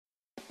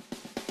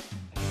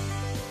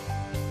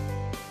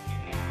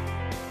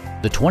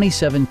the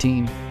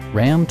 2017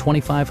 Ram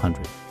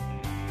 2500.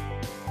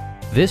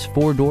 This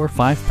four-door,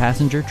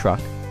 five-passenger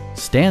truck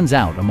stands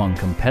out among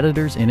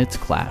competitors in its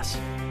class.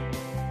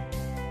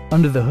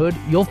 Under the hood,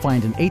 you'll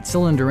find an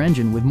 8-cylinder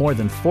engine with more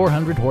than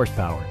 400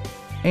 horsepower.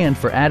 And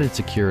for added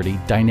security,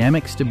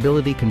 dynamic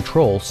stability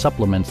control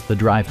supplements the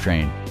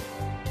drivetrain.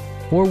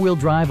 Four-wheel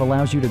drive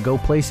allows you to go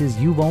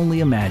places you've only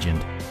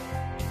imagined.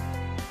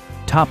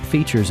 Top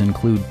features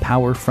include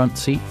power front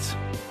seats,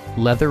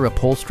 leather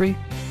upholstery,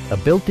 a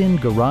built-in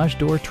garage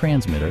door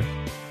transmitter,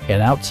 an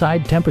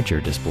outside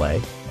temperature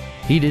display,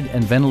 heated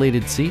and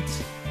ventilated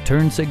seats,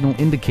 turn signal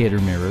indicator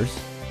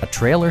mirrors, a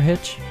trailer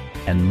hitch,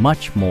 and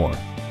much more.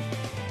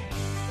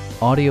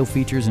 Audio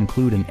features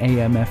include an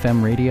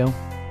AM/FM radio,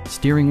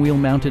 steering wheel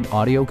mounted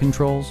audio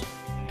controls,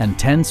 and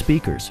 10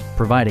 speakers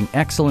providing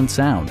excellent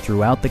sound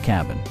throughout the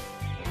cabin.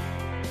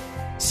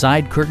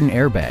 Side curtain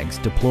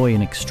airbags deploy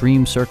in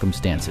extreme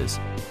circumstances,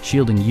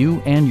 shielding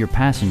you and your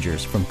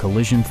passengers from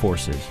collision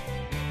forces.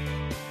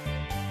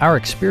 Our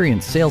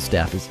experienced sales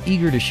staff is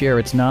eager to share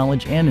its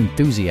knowledge and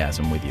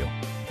enthusiasm with you.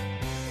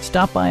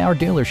 Stop by our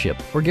dealership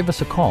or give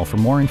us a call for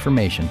more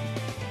information.